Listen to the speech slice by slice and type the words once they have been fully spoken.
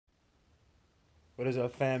What is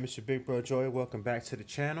up, fam? It's your big bro Joey. Welcome back to the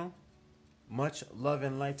channel. Much love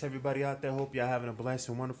and light to everybody out there. Hope y'all having a blessed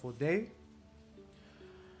and wonderful day.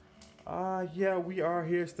 Yeah, we are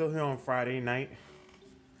here still here on Friday night.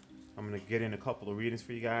 I'm gonna get in a couple of readings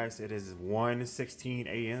for you guys. It is 1:16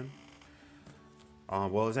 a.m.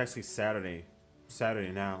 Well, it's actually Saturday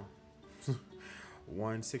now.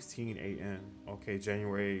 1:16 a.m. Okay,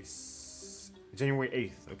 January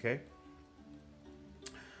 8th. Okay.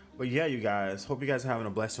 But yeah, you guys, hope you guys are having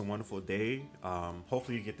a blessed and wonderful day.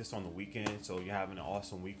 Hopefully you get this on the weekend, so you're having an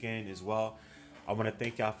awesome weekend as well. I want to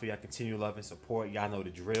thank y'all for your continued love and support. Y'all know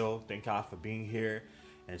the drill. Thank y'all for being here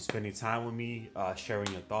and spending time with me,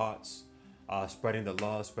 sharing your thoughts, spreading the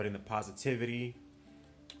love, spreading the positivity.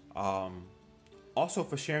 Also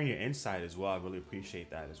for sharing your insight as well. I really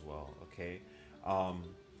appreciate that as well. Okay.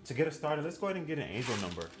 To get us started, let's go ahead and get an angel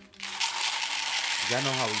number. Y'all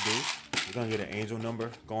know how we do. We're going to get an angel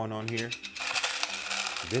number going on here.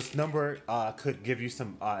 This number could give you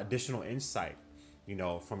some additional insight,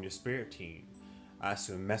 from your spirit team.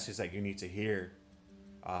 Some message that you need to hear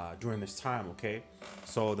during this time, okay?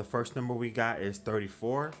 So the first number we got is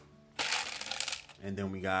 34. And then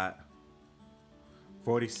we got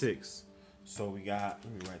 46. So we got,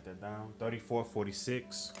 let me write that down, 34,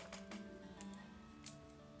 46.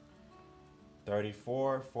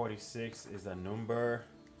 34, 46 is the number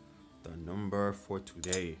for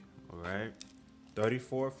today. All right,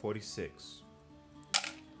 34, 46.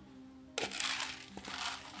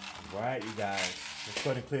 All right, you guys, let's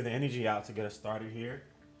go ahead and clear the energy out to get us started here.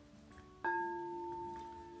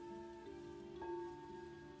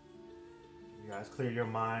 You guys clear your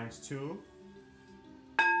minds too.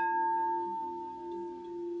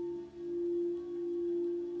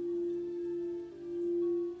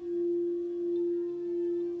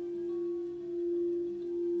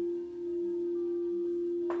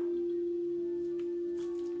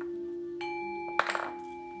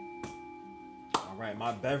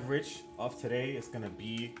 My beverage of today is gonna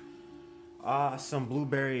be some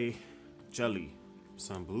blueberry jelly.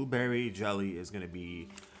 Some blueberry jelly is gonna be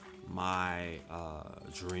my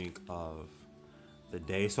drink of the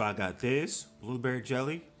day. So I got this blueberry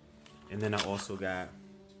jelly, and then I also got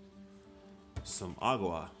some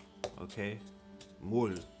agua. Okay,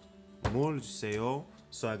 mul seo.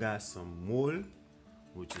 So I got some mul,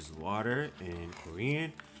 which is water in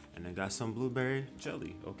Korean. And I got some blueberry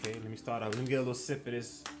jelly. Okay, let me start out. Let me get a little sip of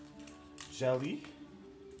this jelly.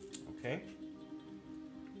 Okay.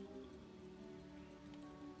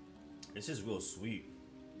 This is real sweet.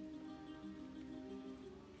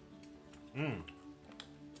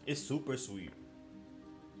 It's super sweet.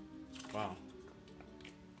 Wow.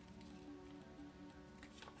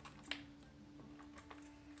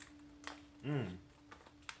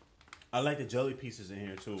 I like the jelly pieces in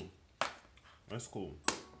here too. That's cool.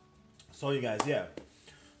 So you guys, yeah.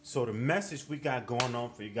 So the message we got going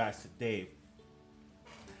on for you guys today,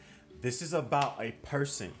 this is about a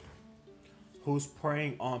person who's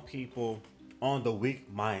preying on people, on the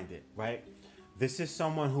weak-minded, right? This is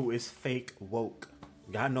someone who is fake woke.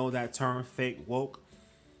 Y'all know that term, fake woke?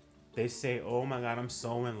 They say, oh my God, I'm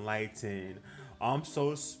so enlightened. I'm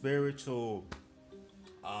so spiritual.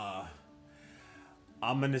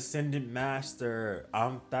 I'm an ascendant master.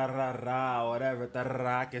 I'm tarara, whatever.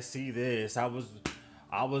 Tarara, I can see this. I was,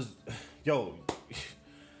 yo,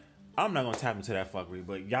 I'm not gonna tap into that fuckery,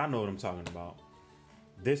 but y'all know what I'm talking about.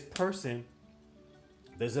 This person,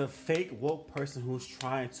 there's a fake woke person who's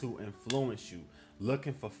trying to influence you,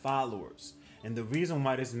 looking for followers. And the reason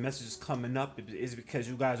why this message is coming up is because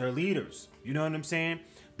you guys are leaders. You know what I'm saying?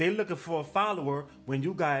 They're looking for a follower when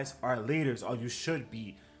you guys are leaders, or you should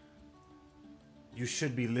be. You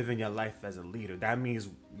should be living your life as a leader. That means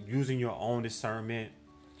using your own discernment,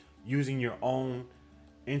 using your own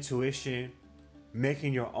intuition,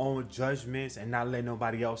 making your own judgments, and not letting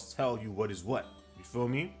nobody else tell you what is what. You feel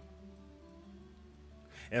me?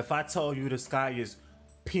 If I tell you the sky is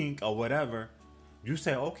pink or whatever, you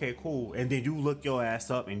say, okay, cool. And then you look your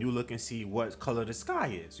ass up and you look and see what color the sky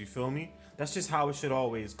is. You feel me? That's just how it should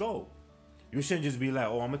always go. You shouldn't just be like,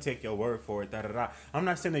 oh, I'm gonna take your word for it. Da, da, da. I'm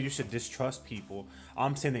not saying that you should distrust people.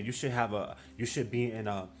 I'm saying that you should be in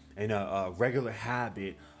a regular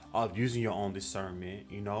habit of using your own discernment,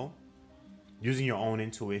 using your own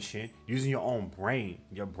intuition, using your own brain.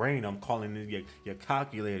 Your brain, I'm calling it your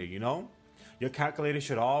calculator, Your calculator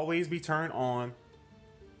should always be turned on.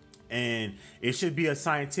 And it should be a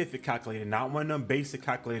scientific calculator, not one of them basic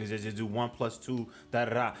calculators that just do 1 + 2, da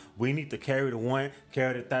da da. We need to carry the 1,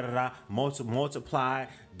 carry the da da da, multiply,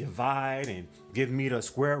 divide and give me the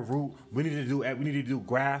square root. We need to do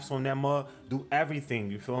graphs on that mug. Do everything.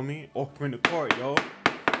 You feel me? Open the court, yo.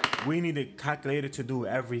 We need a calculator to do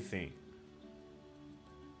everything.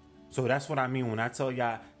 So that's what I mean when I tell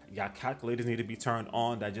y'all calculators need to be turned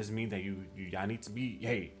on. That just means that y'all need to be,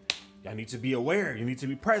 hey, y'all need to be aware. You need to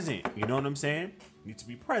be present. You know what I'm saying? You need to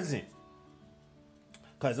be present.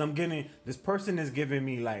 Cause this person is giving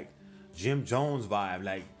me like Jim Jones vibe,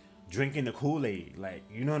 like drinking the Kool-Aid, like,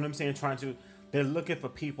 you know what I'm saying? They're looking for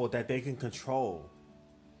people that they can control,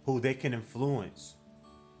 who they can influence,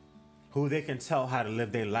 who they can tell how to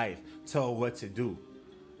live their life, tell what to do,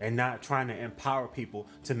 and not trying to empower people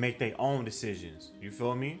to make their own decisions. You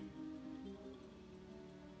feel me?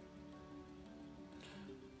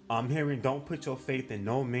 I'm hearing, don't put your faith in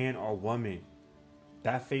no man or woman.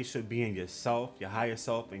 That faith should be in yourself, your higher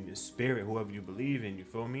self, and your spirit, whoever you believe in. You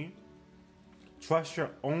feel me? Trust your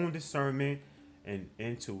own discernment and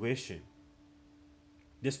intuition.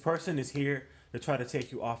 This person is here to try to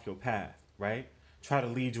take you off your path, right? Try to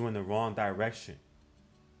lead you in the wrong direction.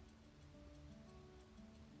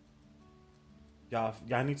 Y'all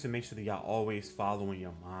need to make sure that y'all always following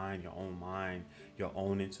your mind, your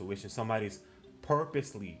own intuition. Somebody's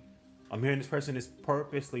purposely, I'm hearing this person is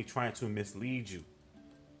purposely trying to mislead you.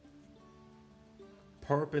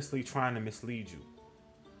 Purposely trying to mislead you.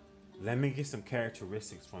 Let me get some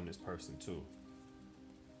characteristics from this person too.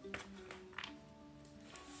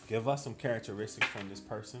 Give us some characteristics from this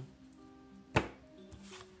person.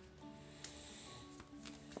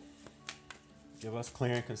 Give us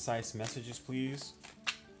clear and concise messages, please.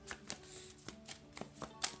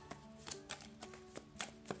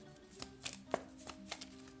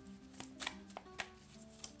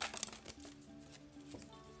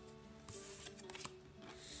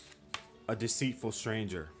 A deceitful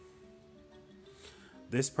stranger.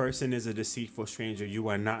 This person is a deceitful stranger. You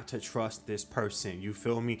are not to trust this person. You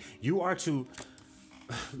feel me? You are to,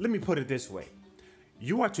 let me put it this way.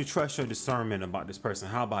 You are to trust your discernment about this person.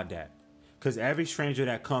 How about that? Because every stranger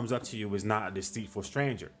that comes up to you is not a deceitful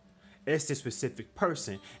stranger. It's the specific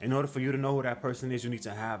person. In order for you to know who that person is, you need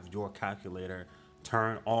to have your calculator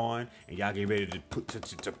turn on, and y'all get ready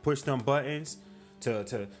to push them buttons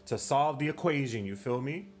to solve the equation. You feel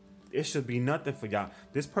me? It should be nothing for y'all.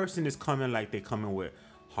 This person is coming like they coming with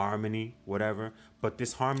harmony, whatever. But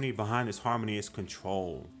this harmony, behind this harmony is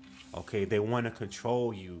control. Okay, they want to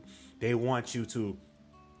control you. They want you to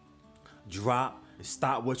drop and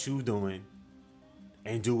stop what you're doing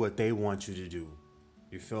and do what they want you to do.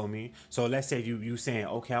 You feel me? So let's say you saying,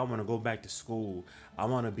 okay, I want to go back to school. I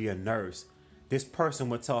want to be a nurse. This person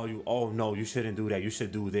would tell you, oh no, you shouldn't do that. You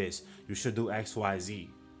should do this. You should do X, Y, Z.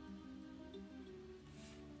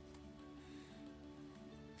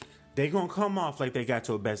 They gonna come off like they got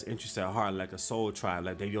your best interest at heart, like a soul tribe,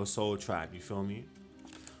 like they your soul tribe. You feel me?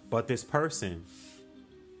 But this person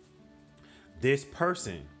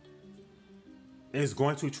is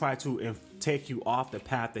going to try to take you off the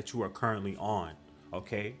path that you are currently on.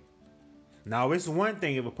 Okay. Now it's one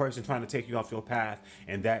thing if a person trying to take you off your path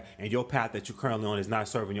and your path that you're currently on is not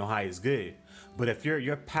serving your highest good. But if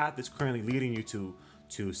your path is currently leading you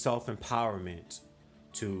to self-empowerment,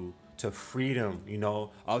 to freedom, you know,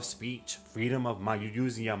 of speech, freedom of mind, you're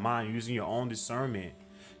using your mind, you're using your own discernment.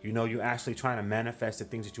 You know, you're actually trying to manifest the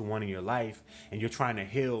things that you want in your life, and you're trying to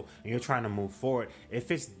heal and you're trying to move forward. If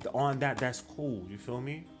it's on that, that's cool. You feel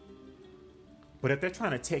me? But if they're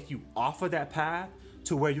trying to take you off of that path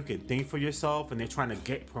to where you can think for yourself, and they're trying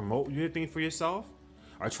to promote you to think for yourself,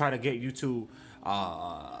 or try to get you to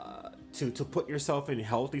put yourself in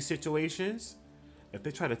healthy situations, if they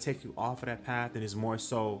try to take you off of that path, then it's more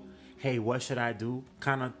so, hey, what should I do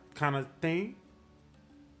kind of thing.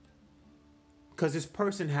 Because this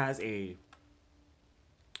person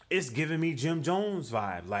it's giving me Jim Jones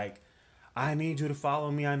vibe. Like, I need you to follow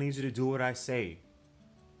me. I need you to do what I say.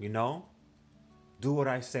 You know? Do what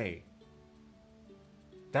I say.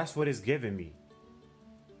 That's what it's giving me.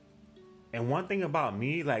 And one thing about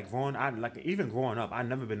me, even growing up, I've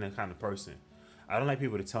never been that kind of person. I don't like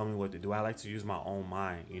people to tell me what to do. I like to use my own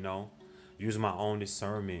mind, you know? Use my own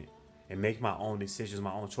discernment and make my own decisions,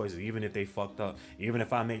 my own choices, even if they fucked up, even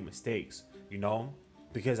if I make mistakes, you know?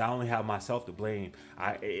 Because I only have myself to blame.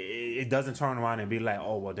 It doesn't turn around and be like,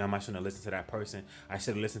 oh, well, damn, I shouldn't have listened to that person. I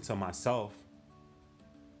should have listened to myself.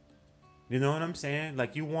 You know what I'm saying?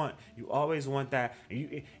 Like, you always want that.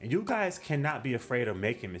 And you guys cannot be afraid of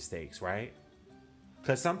making mistakes, right?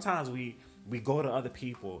 Because sometimes we go to other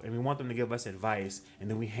people and we want them to give us advice, and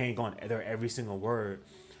then we hang on their every single word,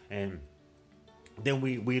 and then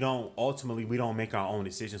we don't make our own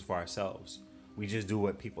decisions for ourselves. We just do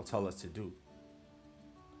what people tell us to do.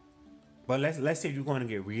 But let's say you're going to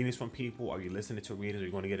get readings from people, or you're listening to readings, or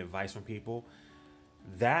you're going to get advice from people.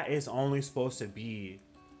 That is only supposed to be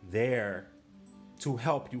there to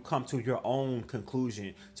help you come to your own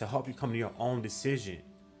conclusion, to help you come to your own decision.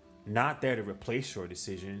 Not there to replace your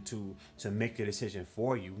decision, to make a decision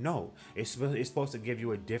for you. No, it's supposed to give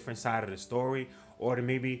you a different side of the story, or to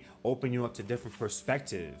maybe open you up to different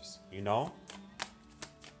perspectives, you know?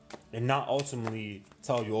 And not ultimately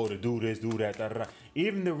tell you, oh, to do this, do that, da, da, da.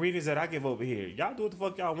 Even the readings that I give over here, y'all do what the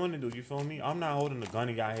fuck y'all want to do, you feel me? I'm not holding a gun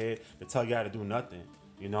in y'all head to tell y'all to do nothing,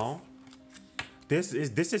 you know? This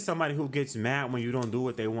is somebody who gets mad when you don't do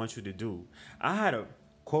what they want you to do. I had a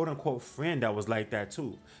quote-unquote friend that was like that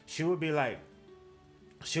too. She would be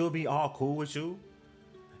all cool with you,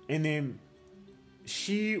 and then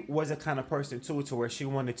she was a kind of person too to where she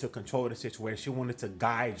wanted to control the situation. She wanted to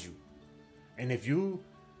guide you. And if you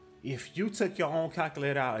took your own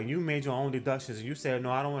calculator out and you made your own deductions and you said,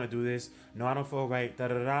 no, I don't want to do this, no, I don't feel right, da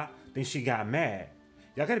da da, then she got mad.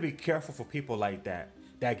 Y'all gotta be careful for people like that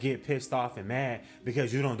get pissed off and mad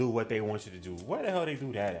because you don't do what they want you to do. Where the hell they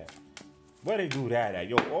do that at? Where they do that at?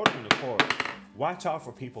 Yo, order in the court. Watch out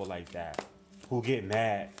for people like that who get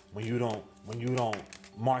mad when you don't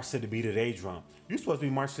march to the beat of their drum. You're supposed to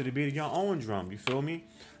be marching to the beat of your own drum. You feel me?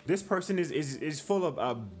 This person is full of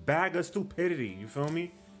a bag of stupidity. You feel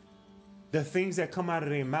me? The things that come out of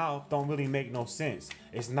their mouth don't really make no sense.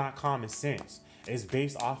 It's not common sense. It's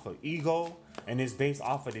based off of ego, and it's based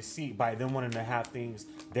off of deceit by them wanting to have things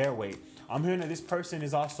their way. I'm hearing that this person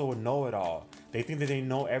is also a know-it-all. They think that they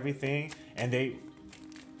know everything, and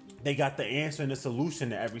they got the answer and the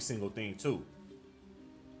solution to every single thing too.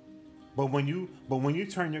 But when you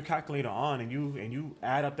turn your calculator on and you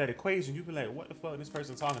add up that equation, you be like, what the fuck is this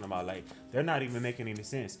person talking about? Like, they're not even making any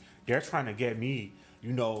sense. They're trying to get me,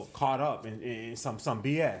 caught up in some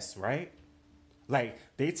BS, right? Like,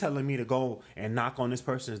 they telling me to go and knock on this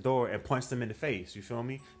person's door and punch them in the face. You feel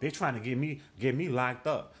me? They trying to get me locked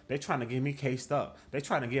up. They trying to get me cased up. They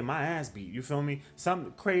trying to get my ass beat. You feel me?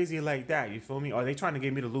 Something crazy like that. You feel me? Or they trying to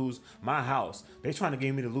get me to lose my house. They trying to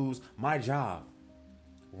get me to lose my job.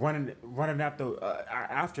 Running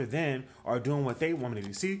after them, or doing what they want me to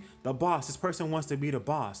do. See, the boss. This person wants to be the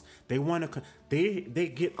boss. They want to.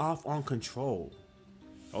 They get off on control.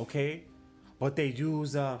 Okay, but they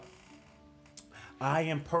use I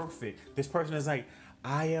am perfect. This person is like,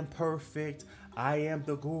 I am perfect. I am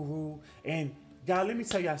the guru. And y'all, let me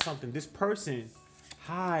tell y'all something. This person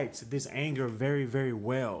hides this anger very, very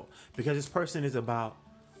well, because this person is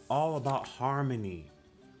all about harmony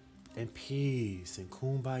and peace and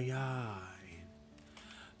kumbaya and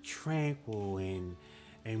tranquil, and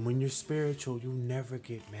when you're spiritual, you never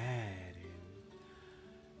get mad, and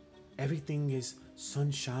everything is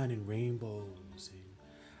sunshine and rainbows, and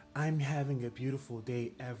I'm having a beautiful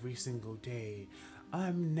day every single day.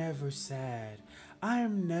 I'm never sad.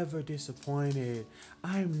 I'm never disappointed.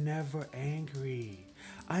 I'm never angry.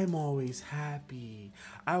 I'm always happy.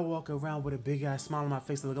 I walk around with a big ass smile on my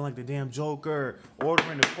face looking like the damn Joker,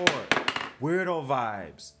 ordering the court. Weirdo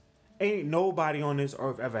vibes. Ain't nobody on this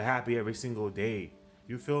earth ever happy every single day.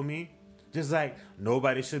 You feel me? Just like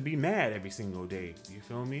nobody should be mad every single day. You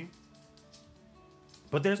feel me?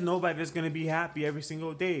 But there's nobody that's going to be happy every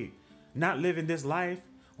single day. Not living this life.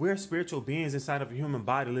 We're spiritual beings inside of a human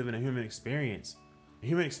body living a human experience. A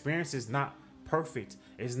human experience is not perfect.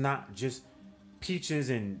 It's not just peaches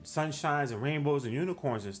and sunshines and rainbows and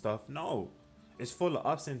unicorns and stuff. No. It's full of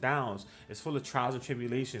ups and downs. It's full of trials and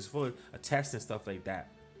tribulations. Full of tests and stuff like that.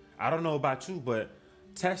 I don't know about you, but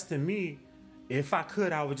testing me, if I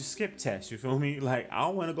could, I would just skip tests. You feel me? Like, I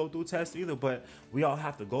don't want to go through tests either, but we all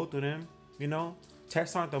have to go through them, you know?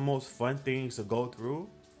 Tests aren't the most fun things to go through.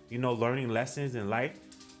 You know, learning lessons in life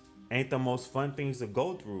ain't the most fun things to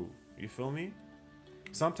go through. You feel me?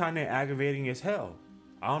 Sometimes they're aggravating as hell.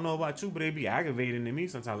 I don't know about you, but they be aggravating to me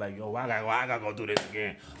sometimes. Like, yo, I gotta go do this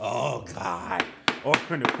again. Oh, God. Or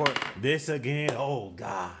in the court, this again. Oh,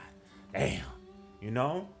 God. Damn. You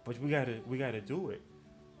know? But we gotta do it.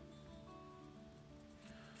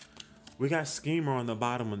 We got Schemer on the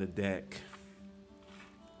bottom of the deck.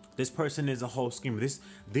 This person is a whole schemer.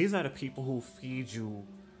 These are the people who feed you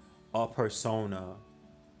a persona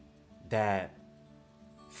that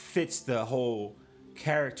fits the whole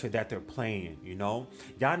character that they're playing, you know?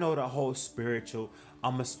 Y'all know the whole spiritual,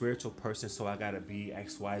 I'm a spiritual person, so I gotta be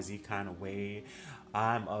XYZ kind of way.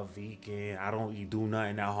 I'm a vegan. I don't do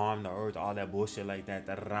nothing that harm the earth, all that bullshit like that.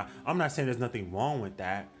 Da, da, da. I'm not saying there's nothing wrong with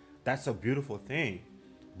that. That's a beautiful thing.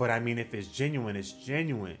 But I mean, if it's genuine, it's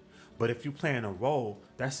genuine. But if you playing a role,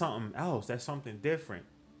 that's something else. That's something different.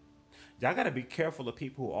 Y'all gotta be careful of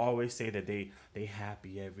people who always say that they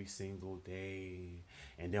happy every single day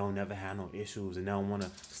and they don't never have no issues and they don't want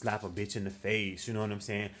to slap a bitch in the face. You know what I'm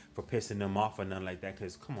saying? For pissing them off or nothing like that.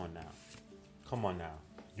 Cause come on now.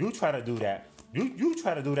 You try to do that. You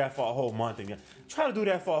try to do that for a whole month and try to do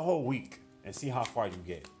that for a whole week and see how far you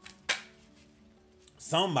get.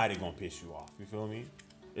 Somebody gonna piss you off. You feel me?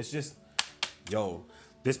 It's just, yo,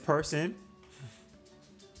 this person.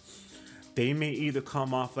 They may either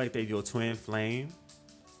come off like they're your twin flame.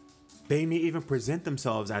 They may even present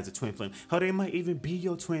themselves as a twin flame. Hell, they might even be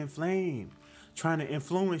your twin flame, trying to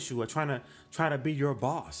influence you or trying to be your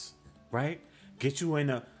boss, right? Get you in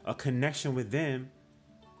a connection with them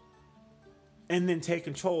and then take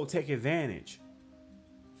control, take advantage.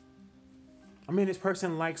 I mean, this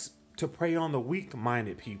person likes to prey on the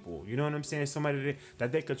weak-minded people. You know what I'm saying? Somebody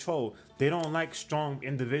that they control. They don't like strong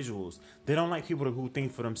individuals. They don't like people who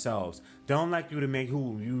think for themselves. They don't like you to make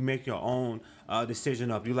your own decision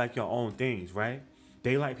up. You like your own things, right?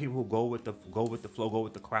 They like people who go with the flow, go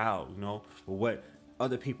with the crowd. You know, with what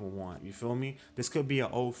other people want. You feel me? This could be an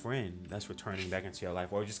old friend that's returning back into your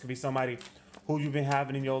life, or it just could be somebody who you've been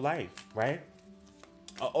having in your life, right?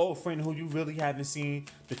 An old friend who you really haven't seen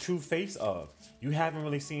the true face of. You haven't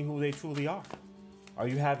really seen who they truly are. Or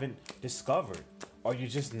you haven't discovered. Or you're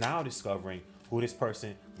just now discovering who this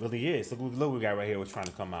person really is. Look what we got right here what's trying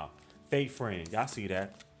to come out. Fake friend. Y'all see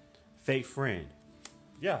that? Fake friend.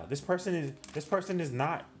 Yeah, this person is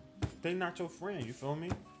not, they're not your friend. You feel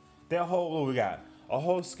me? They're a whole, what we got? A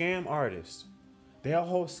whole scam artist. They're a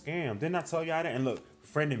whole scam. Didn't I tell y'all that? And look,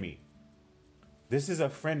 friend of me. This is a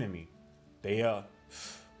friend of me.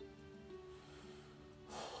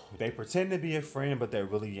 They pretend to be a friend, but they're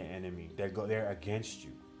really your enemy. They're against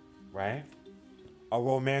you, right? A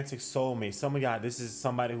romantic soulmate. Some of y'all, this is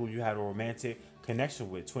somebody who you had a romantic connection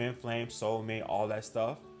with. Twin flame, soulmate, all that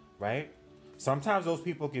stuff, right? Sometimes those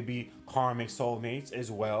people can be karmic soulmates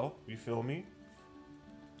as well. You feel me?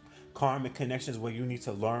 Karmic connections where you need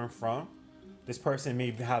to learn from. This person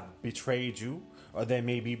may have betrayed you, or they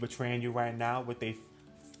may be betraying you right now with their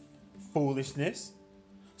foolishness.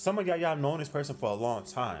 Some of y'all known this person for a long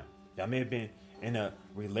time. Y'all may have been in a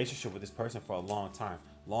relationship with this person for a long time.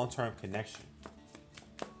 Long-term connection.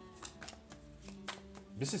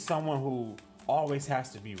 This is someone who always has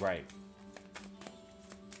to be right.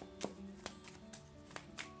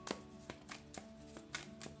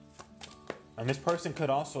 And this person could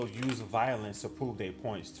also use violence to prove their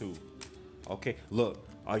points too. Okay, look,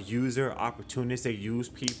 a user, opportunist, they use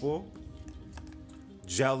people.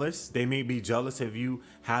 Jealous. They may be jealous of you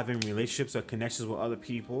having relationships or connections with other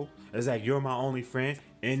people. It's like, you're my only friend.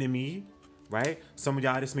 Enemy, right? Some of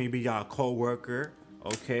y'all, this may be y'all co-worker,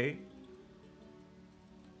 okay?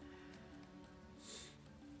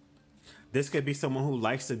 This could be someone who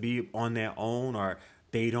likes to be on their own, or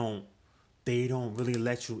they don't really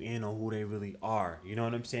let you in on who they really are. You know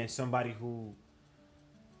what I'm saying? Somebody who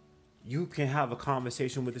you can have a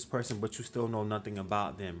conversation with this person, but you still know nothing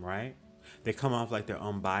about them, right? They come off like they're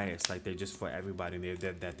unbiased, like they're just for everybody,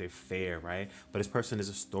 that they're fair, right? But this person is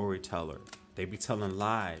a storyteller. They be telling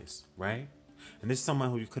lies, right? And this is someone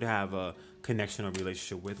who you could have a connection or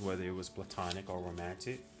relationship with, whether it was platonic or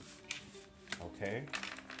romantic. Okay?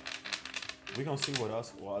 We're going to see what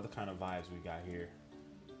other kind of vibes we got here.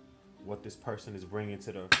 What this person is bringing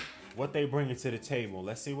what they bringing to the table.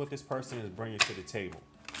 Let's see what this person is bringing to the table.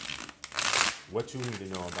 What you need to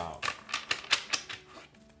know about.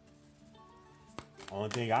 Only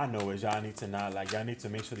thing I know is y'all need to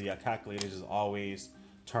make sure that your calculators is always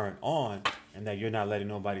turned on and that you're not letting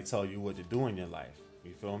nobody tell you what to do in your life.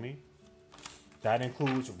 You feel me? That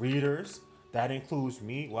includes readers. That includes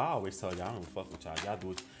me. Well, I always tell y'all, I don't fuck with y'all. Y'all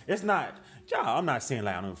do it. It's not, y'all, I'm not saying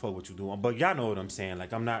like I don't fuck what you doing, but y'all know what I'm saying.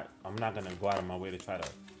 Like I'm not gonna go out of my way to try to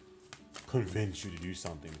convince you to do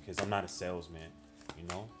something because I'm not a salesman, you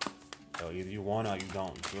know? So either you want or you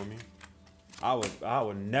don't, you feel me? I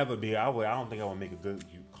would never be, I don't think I would make a good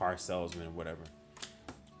car salesman or whatever.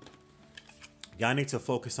 Y'all need to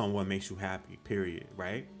focus on what makes you happy, period,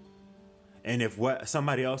 right? And if what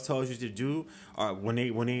somebody else tells you to do, or when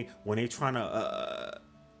they trying to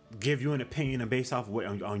give you an opinion based off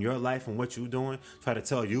on your life and what you're doing, try to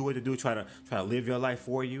tell you what to do, try to live your life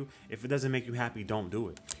for you. If it doesn't make you happy, don't do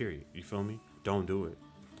it, period. You feel me? Don't do it.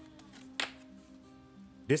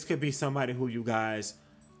 This could be somebody who you guys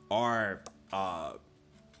are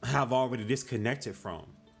have already disconnected from,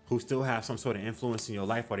 who still have some sort of influence in your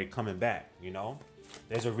life, or they coming back, you know?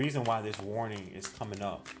 There's a reason why this warning is coming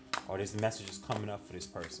up, or this message is coming up for this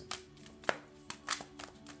person.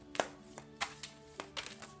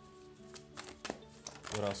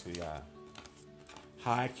 What else we got?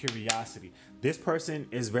 High curiosity. This person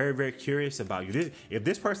is very, very curious about you. If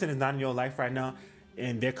this person is not in your life right now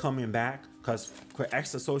and they're coming back, because for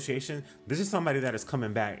X association, this is somebody that is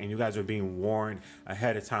coming back and you guys are being warned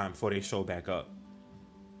ahead of time before they show back up.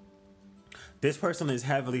 This person is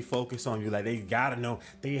heavily focused on you. Like, they gotta know,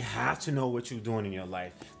 they have to know what you're doing in your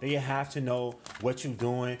life. They have to know what you're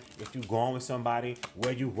doing, if you're going with somebody,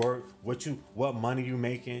 where you work, what money you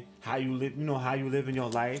making, how you live, how you live in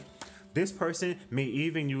your life. This person may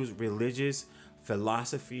even use religious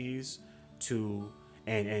philosophies and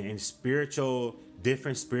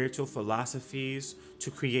different spiritual philosophies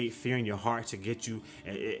to create fear in your heart, to get you,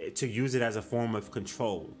 to use it as a form of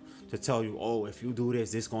control. To tell you, oh, if you do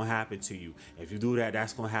this gonna happen to you. If you do that,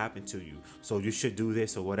 that's gonna happen to you. So you should do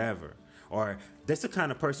this or whatever. Or that's the kind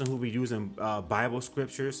of person who be using Bible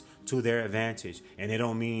scriptures to their advantage, and they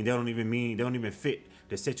don't even fit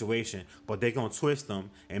the situation, but they gonna twist them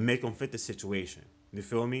and make them fit the situation. You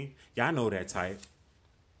feel me? Y'all know that type.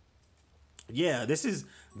 Yeah, this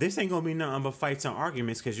ain't gonna be nothing but fights and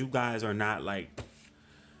arguments, because you guys are not like.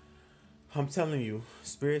 I'm telling you,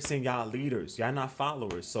 Spirit saying y'all leaders. Y'all not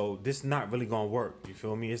followers. So this is not really going to work. You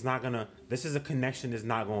feel me? This is a connection that's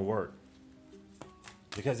not going to work.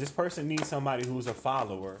 Because this person needs somebody who's a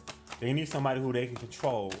follower. They need somebody who they can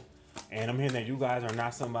control. And I'm hearing that you guys are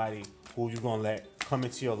not somebody who you're going to let come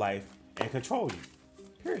into your life and control you.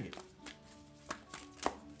 Period.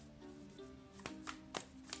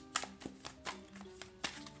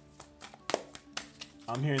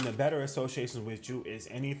 I'm hearing the better associations with you is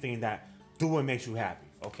anything that do what makes you happy,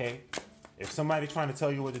 okay? If somebody trying to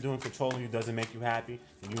tell you what to do and controlling you doesn't make you happy,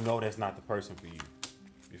 then you know that's not the person for you.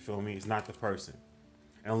 You feel me? It's not the person.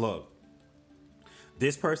 And look,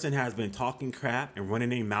 this person has been talking crap and running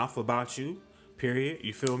their mouth about you, period.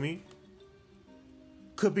 You feel me?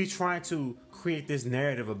 Could be trying to create this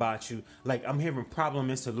narrative about you. Like, I'm hearing problem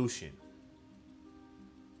and solution.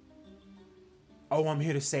 Oh, I'm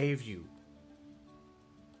here to save you.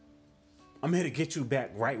 I'm here to get you back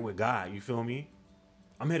right with God. You feel me?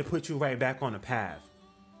 I'm here to put you right back on the path.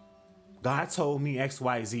 God told me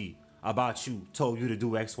XYZ about you, told you to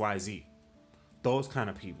do XYZ. Those kind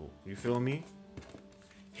of people. You feel me?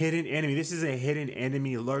 Hidden enemy. This is a hidden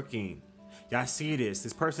enemy lurking. Y'all see this.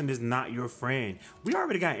 This person is not your friend. We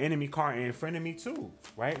already got enemy card and friend of me too,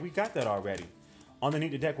 right? We got that already.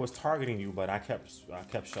 Underneath the deck was targeting you, but I kept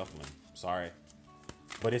shuffling. Sorry.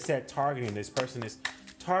 But it said targeting. This person is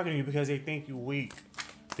targeting you because they think you weak.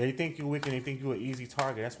 They think you weak and they think you're an easy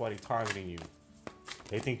target. That's why they're targeting you.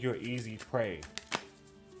 They think you're easy prey.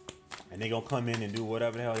 And they gonna come in and do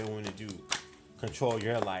whatever the hell they want to do. Control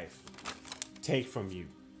your life. Take from you.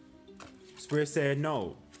 Spirit said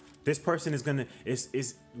no. This person is gonna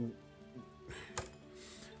is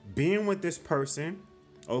being with this person,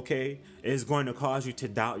 okay, is going to cause you to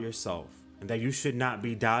doubt yourself. And that you should not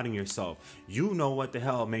be doubting yourself. You know what the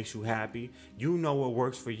hell makes you happy. You know what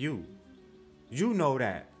works for you. You know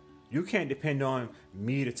that. You can't depend on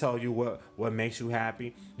me to tell you what makes you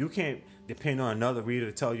happy. You can't depend on another reader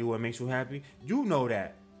to tell you what makes you happy. You know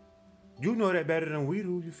that. You know that better than we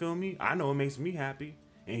do. You feel me? I know what makes me happy.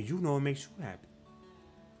 And you know what makes you happy.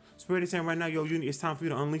 Spirit is saying right now, yo, it's time for you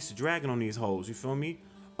to unleash the dragon on these hoes. You feel me?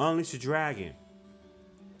 Unleash the dragon.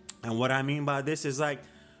 And what I mean by this is like,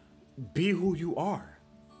 be who you are.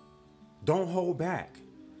 Don't hold back.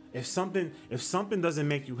 If something doesn't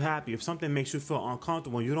make you happy, if something makes you feel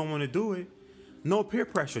uncomfortable and you don't want to do it, no peer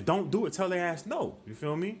pressure. Don't do it. Tell their ass no. You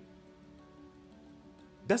feel me?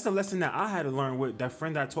 That's the lesson that I had to learn with that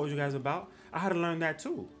friend that I told you guys about. I had to learn that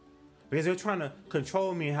too. Because they're trying to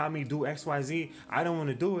control me and have me do XYZ. I don't want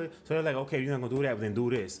to do it. So they're like, okay, you're not going to do that, but then do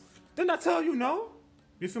this. Then I tell you no.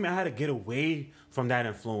 You feel me? I had to get away from that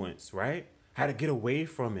influence, right? I had to get away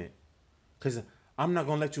from it. Because I'm not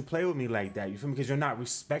going to let you play with me like that. You feel me? Because you're not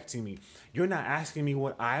respecting me. You're not asking me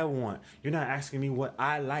what I want. You're not asking me what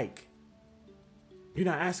I like. You're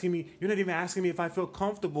not even asking me if I feel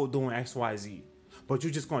comfortable doing XYZ. But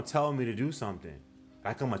you're just going to tell me to do something.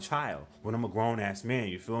 Like I'm a child when I'm a grown-ass man.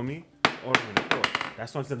 You feel me? Order in the court.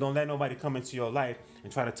 That's what I'm saying. Don't let nobody come into your life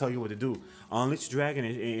and try to tell you what to do. Unleash the dragon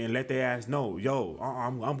and let their ass know, yo,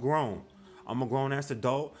 I'm grown. I'm a grown-ass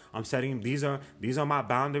adult. I'm setting, these are my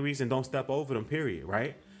boundaries and don't step over them, period,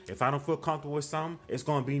 right? If I don't feel comfortable with something, it's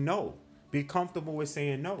going to be no. Be comfortable with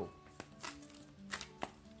saying no.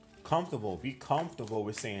 Be comfortable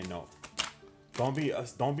with saying no.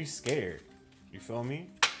 Don't be scared. You feel me?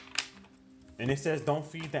 And it says don't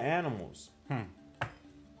feed the animals.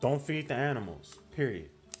 Don't feed the animals, period.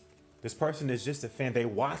 This person is just a fan. They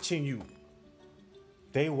watching you.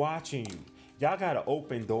 Y'all got an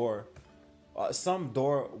open door Some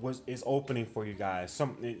door is opening for you guys.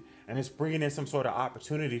 And it's bringing in some sort of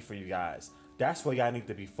opportunity for you guys. That's what y'all need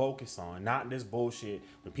to be focused on, not this bullshit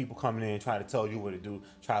with people coming in and try to tell you what to do,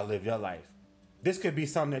 try to live your life. This could be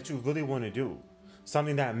something that you really want to do,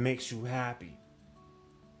 something that makes you happy.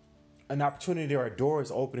 An opportunity or a door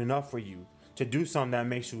is opening up for you to do something that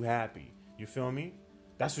makes you happy. You feel me?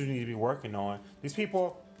 That's what you need to be working on. These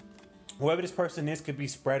people, whoever this person is, could be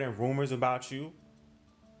spreading rumors about you,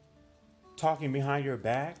 talking behind your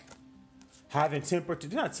back, having temper.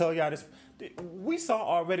 Did I tell y'all this? We saw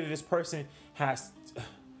already this person has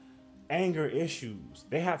anger issues.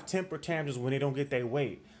 They have temper tantrums when they don't get their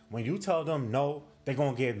way. When you tell them no, they're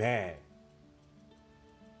going to get mad.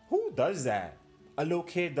 Who does that? A little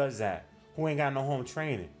kid does that who ain't got no home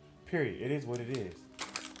training. Period. It is what it is.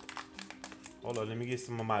 Hold on, let me get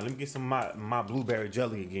some of my blueberry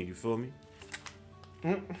jelly again. You feel me?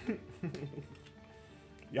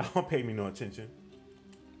 Y'all don't pay me no attention.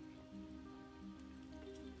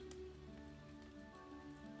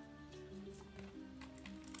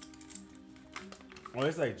 Oh,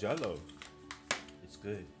 it's like Jell-O. It's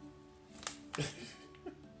good.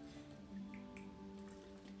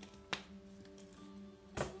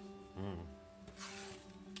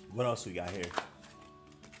 What else we got here?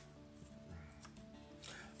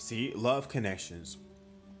 See, love connections.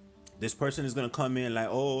 This person is going to come in like,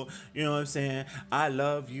 oh, you know what I'm saying? I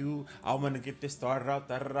love you. I want to get this started out.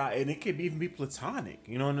 Da, da, da. And it could even be platonic.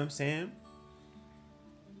 You know what I'm saying?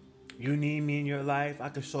 You need me in your life. I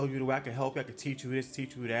can show you the way. I can help you. I can teach you this,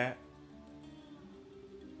 teach you that.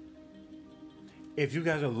 If you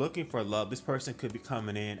guys are looking for love, this person could be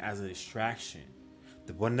coming in as a distraction.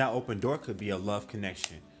 The one that open door could be a love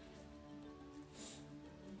connection.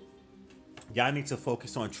 Y'all need to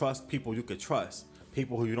focus on trust people you could trust.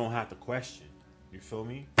 People who you don't have to question. You feel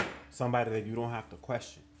me? Somebody that you don't have to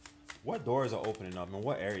question. What doors are opening up and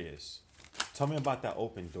what areas? Tell me about that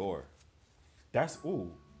open door. That's,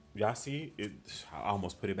 ooh. Y'all see? I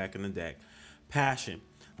almost put it back in the deck. Passion.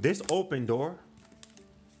 This open door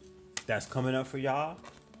that's coming up for y'all,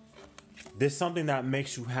 this is something that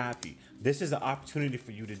makes you happy. This is an opportunity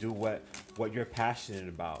for you to do what you're passionate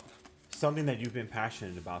about. Something that you've been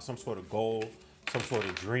passionate about. Some sort of goal, some sort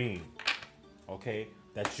of dream. Okay?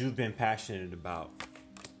 That you've been passionate about.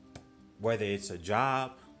 Whether it's a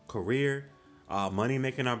job, career,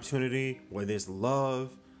 money-making opportunity, whether it's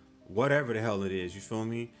love, whatever the hell it is, you feel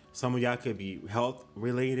me? Some of y'all could be health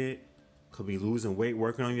related, could be losing weight,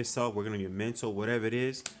 working on yourself, working on your mental, whatever it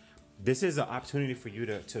is. This is an opportunity for you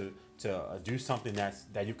to do something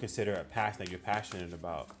that you consider a passion, that you're passionate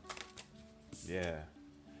about.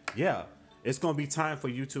 Yeah. It's gonna be time for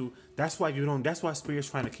you to. That's why Spirit's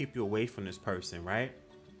trying to keep you away from this person, right?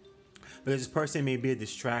 Because this person may be a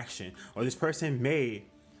distraction, or this person may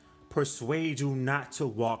persuade you not to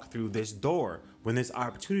walk through this door when this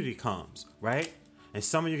opportunity comes, right? And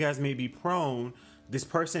some of you guys may be prone. This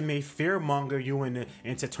person may fearmonger you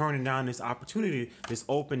into turning down this opportunity, this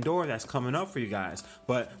open door that's coming up for you guys.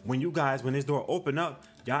 But when this door open up,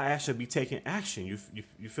 y'all actually be taking action. You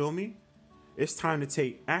feel me? It's time to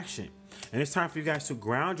take action. And it's time for you guys to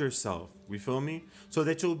ground yourself. You feel me? So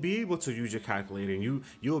that you'll be able to use your calculator, and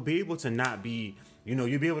you'll be able to not be,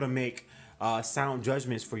 you'll be able to make sound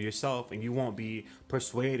judgments for yourself, and you won't be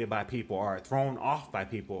persuaded by people or thrown off by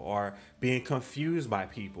people or being confused by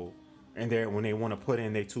people and when they want to put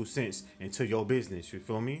in their 2 cents into your business. You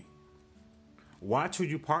feel me? Watch who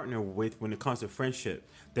you partner with when it comes to friendship.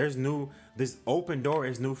 This open door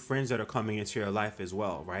is new friends that are coming into your life as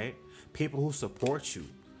well, right? People who support you.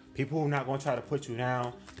 People who are not going to try to put you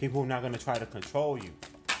down. People who are not going to try to control you.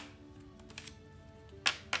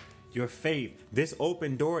 Your faith. This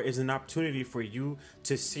open door is an opportunity for you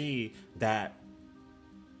to see that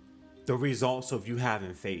the results of you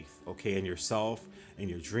having faith, okay, in yourself, in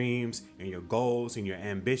your dreams, in your goals, in your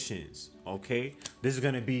ambitions, okay? This is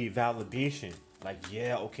going to be validation. Like,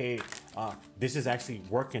 yeah, okay, this is actually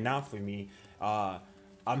working out for me. My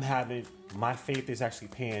faith is actually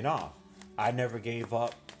paying off. I never gave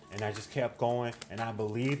up, and I just kept going, and I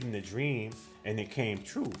believed in the dream, and it came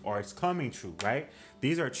true, or it's coming true, right?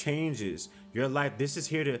 These are changes. Your life, this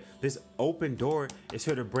open door is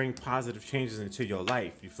here to bring positive changes into your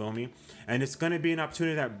life, you feel me? And it's going to be an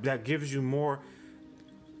opportunity that gives you more,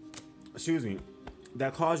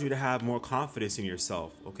 that causes you to have more confidence in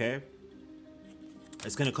yourself, okay?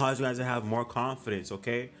 It's going to cause you guys to have more confidence,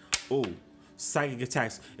 okay? Oh, psychic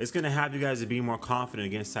attacks. It's going to have you guys to be more confident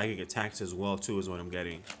against psychic attacks as well, too, is what I'm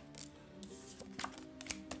getting.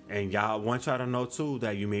 And y'all want y'all to know, too,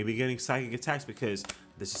 that you may be getting psychic attacks because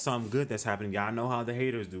this is something good that's happening. Y'all know how the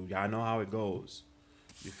haters do. Y'all know how it goes.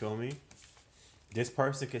 You feel me? This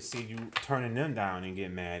person could see you turning them down and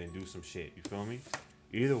get mad and do some shit. You feel me?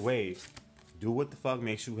 Either way, do what the fuck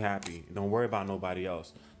makes you happy. Don't worry about nobody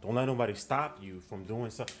else. Don't let nobody stop you from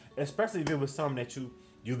doing something, especially if it was something that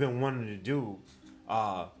you've been wanting to do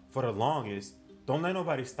for the longest. Don't let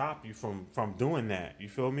nobody stop you from doing that. You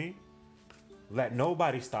feel me? Let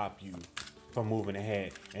nobody stop you from moving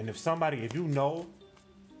ahead. And if you know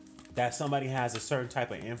that somebody has a certain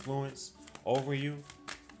type of influence over you,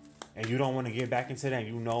 and you don't want to get back into that,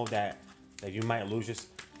 you know that you might lose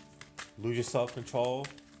your self-control,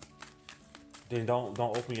 then don't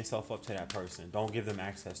open yourself up to that person. Don't give them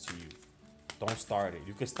access to you. Don't start it.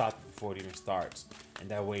 You can stop it before it even starts, and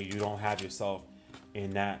that way you don't have yourself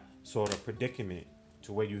in that sort of predicament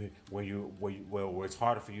to where it's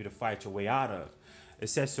harder for you to fight your way out of. It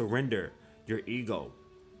says surrender your ego,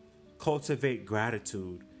 cultivate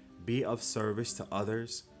gratitude, be of service to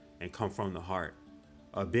others, and come from the heart.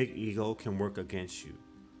 A big ego can work against you,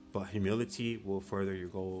 but humility will further your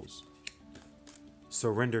goals.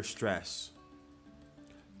 Surrender stress.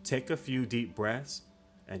 Take a few deep breaths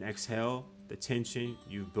and exhale the tension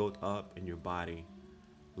you've built up in your body.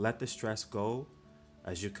 Let the stress go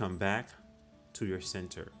as you come back to your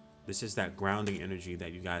center. This is that grounding energy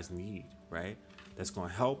that you guys need, right? That's going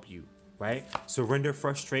to help you, right? Surrender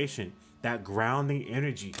frustration, that grounding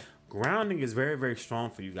energy. Grounding is very, very strong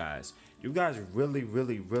for you guys. You guys really,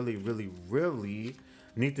 really, really, really, really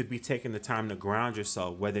need to be taking the time to ground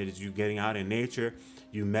yourself, whether it's you getting out in nature,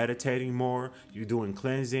 you meditating more, you doing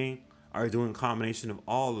cleansing, or doing a combination of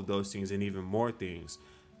all of those things and even more things.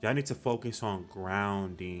 Y'all need to focus on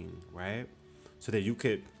grounding, right? So that you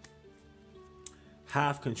could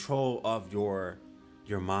have control of your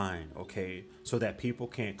mind, okay? So that people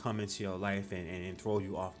can't come into your life and throw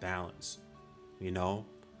you off balance, you know?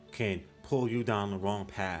 Can pull you down the wrong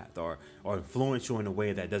path or influence you in a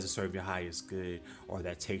way that doesn't serve your highest good, or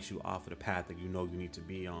that takes you off of the path that you know you need to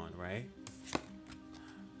be on, right?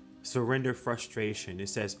 Surrender frustration. It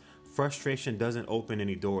says frustration doesn't open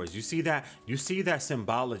any doors. You see that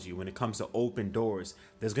symbology when it comes to open doors.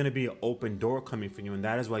 There's going to be an open door coming for you, and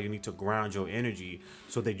that is why you need to ground your energy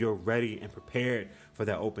so that you're ready and prepared for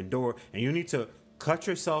that open door. And you need to cut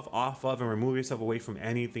yourself off of and remove yourself away from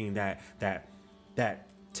anything that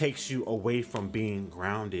takes you away from being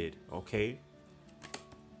grounded, okay?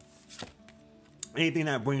 Anything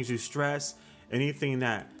that brings you stress, anything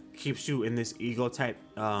that keeps you in this ego type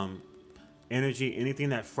energy, anything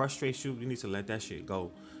that frustrates you, you need to let that shit go.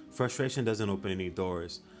 Frustration doesn't open any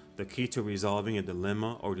doors. The key to resolving a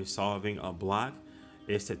dilemma or to solving a block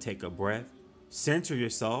is to take a breath, center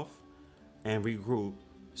yourself, and regroup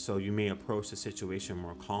so you may approach the situation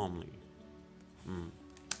more calmly.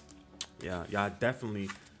 Yeah, y'all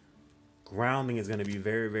definitely, grounding is going to be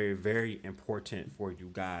very, very, very important for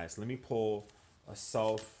you guys. Let me pull a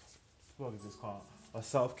what is this called? A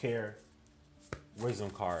self-care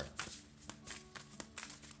wisdom card.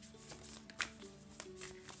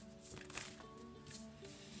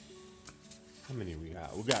 How many we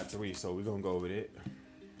got? We got 3, so we're going to go with it.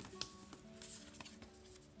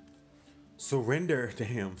 Surrender.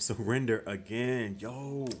 Damn, surrender again.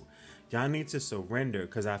 Yo, y'all need to surrender,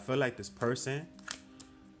 because I feel like this person,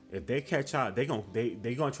 if they catch out, they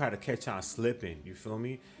gonna try to catch out slipping. You feel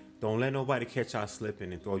me? Don't let nobody catch out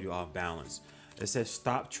slipping and throw you off balance. It says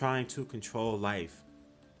stop trying to control life.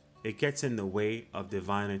 It gets in the way of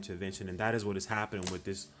divine intervention, and that is what is happening with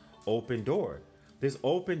this open door. This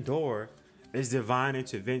open door is divine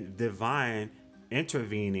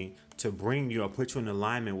intervening to bring you or put you in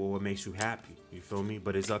alignment with what makes you happy. You feel me?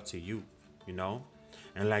 But it's up to you, you know?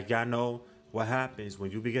 And like y'all know what happens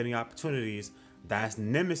when you be getting opportunities, that's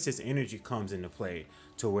nemesis energy comes into play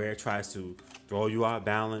to where it tries to throw you out of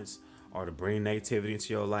balance, or to bring negativity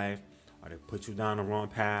into your life, or to put you down the wrong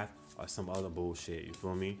path, or some other bullshit. You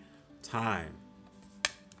feel me? Time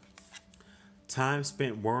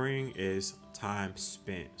spent worrying is time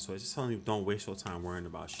spent. So it's just telling you, don't waste your time worrying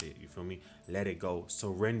about shit. You feel me? Let it go.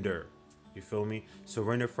 Surrender. You feel me?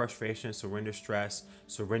 Surrender frustration, surrender stress,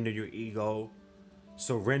 surrender your ego,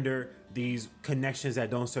 surrender these connections that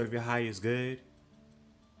don't serve your highest good.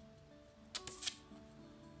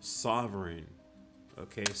 Sovereign.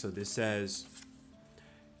 Okay, so this says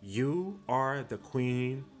you are the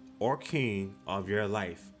queen or king of your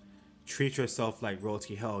life. Treat yourself like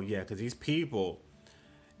royalty. Hell yeah, because these people,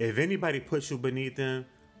 if anybody puts you beneath them,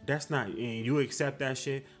 that's not, and you accept that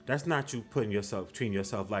shit, that's not you treating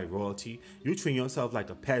yourself like royalty. You treating yourself like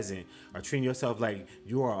a peasant, or treating yourself like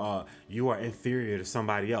you are inferior to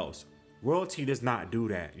somebody else. Royalty does not do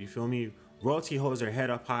that. You feel me? Royalty holds their head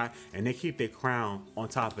up high, and they keep their crown on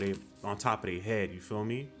top of their head. You feel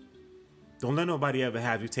me? Don't let nobody ever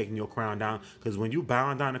have you taking your crown down. Because when you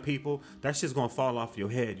bowing down to people, that shit's going to fall off your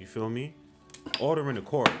head. You feel me? Order in the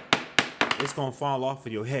court. It's going to fall off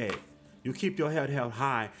of your head. You keep your head held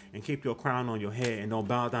high and keep your crown on your head and don't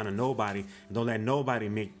bow down to nobody. And don't let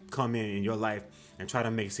nobody come in your life and try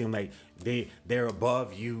to make it seem like they're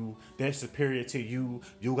above you. They're superior to you.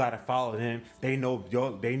 You got to follow them. They know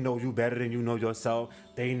you better than you know yourself.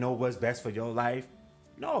 They know what's best for your life.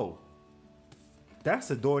 No. That's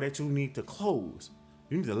the door that you need to close.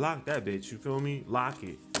 You need to lock that bitch. You feel me? Lock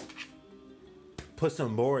it. Put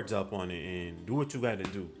some boards up on it and do what you got to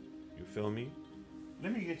do. You feel me?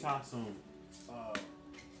 Let me get y'all some.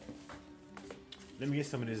 Let me get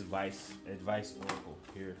some of this advice oracle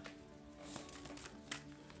here.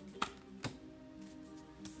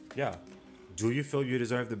 Yeah. Do you feel you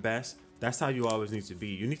deserve the best? That's how you always need to be.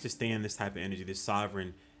 You need to stay in this type of energy, this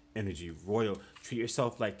sovereign energy, royal. Treat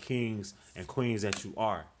yourself like kings and queens that you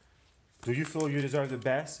are. Do you feel you deserve the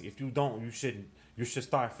best? If you don't, you should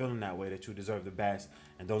start feeling that way, that you deserve the best.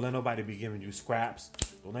 And don't let nobody be giving you scraps.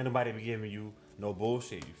 Don't let nobody be giving you no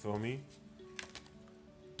bullshit. You feel me?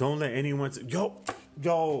 Don't let anyone yo,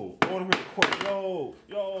 order in the court.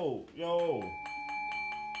 Yo.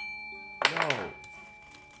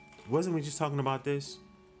 Wasn't we just talking about this?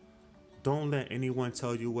 Don't let anyone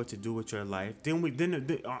tell you what to do with your life.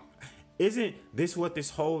 Isn't this what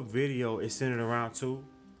this whole video is centered around too?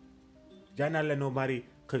 Y'all not let nobody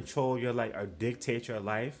control your life or dictate your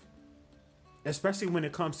life. Especially when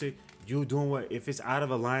it comes to you doing if it's out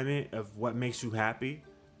of alignment of what makes you happy.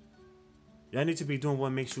 Y'all need to be doing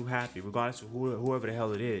what makes you happy, regardless of whoever the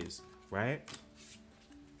hell it is, right?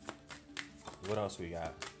 What else we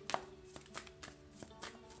got?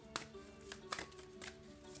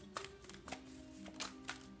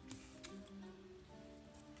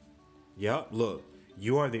 Yep, look.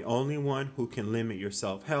 You are the only one who can limit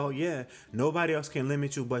yourself. Hell yeah. Nobody else can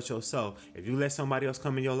limit you but yourself. If you let somebody else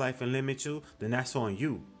come in your life and limit you, then that's on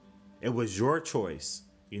you. It was your choice,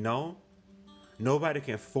 you know? Nobody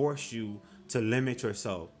can force you to limit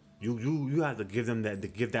yourself. You have to give them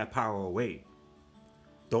that power away.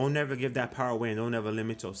 Don't never give that power away and don't ever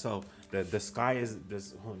limit yourself. The sky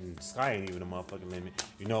ain't even a motherfucking limit.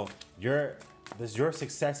 You know, your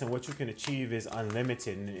success and what you can achieve is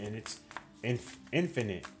unlimited and it's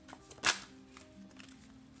infinite.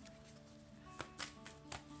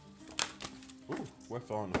 Ooh, we're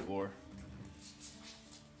falling on the floor.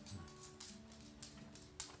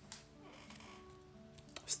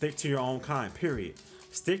 Stick to your own kind, period.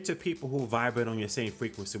 Stick to people who vibrate on your same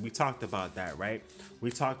frequency. We talked about that, right? We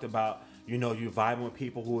talked about, you vibing with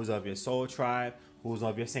people who is of your soul tribe, who's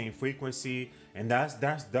of your same frequency, and those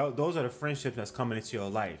are the friendships that's coming into your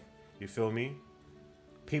life. You feel me?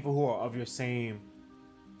 People who are of your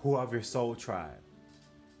soul tribe,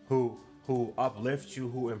 who uplift you,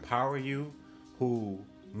 who empower you, who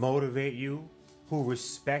motivate you, who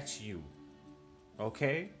respect you.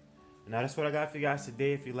 Okay? Now that's what I got for you guys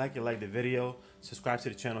today. If you like the video, subscribe to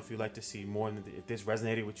the channel if you'd like to see more. If this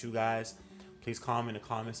resonated with you guys, please comment in the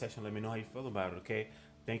comment section. Let me know how you feel about it, okay?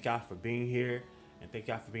 Thank y'all for being here, and thank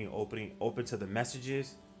y'all for being open to the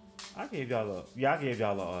messages. I gave y'all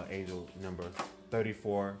a angel number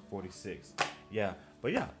 3446. Yeah,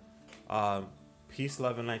 but yeah. Peace,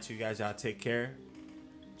 love, and light to you guys. Y'all take care.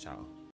 Ciao.